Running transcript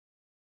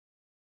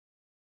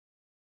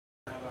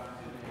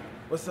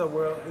What's up,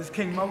 world? This is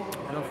King Mo.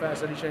 And I'm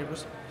Fast Eddie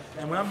Chambers.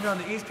 And when I'm here on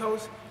the East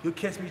Coast, you'll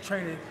catch me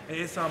training in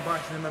inside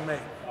boxing MMA.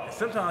 And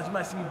sometimes you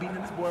might see me beating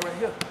this boy right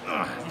here.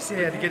 You see,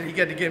 you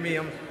got to get me.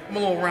 I'm a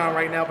little round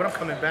right now, but I'm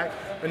coming back.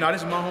 But no,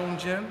 this is my home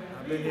gym.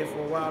 I've been here for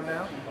a while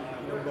now.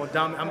 You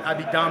know, I'll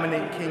be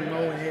dominating King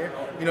Mo in here.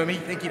 You know what I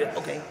mean? You think that,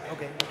 okay.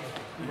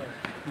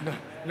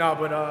 No,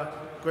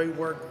 but great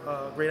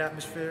work, great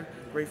atmosphere,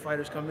 great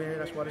fighters come here.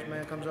 That's why this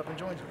man comes up and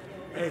joins us.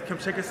 Hey, come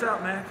check us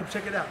out, man. Come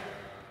check it out.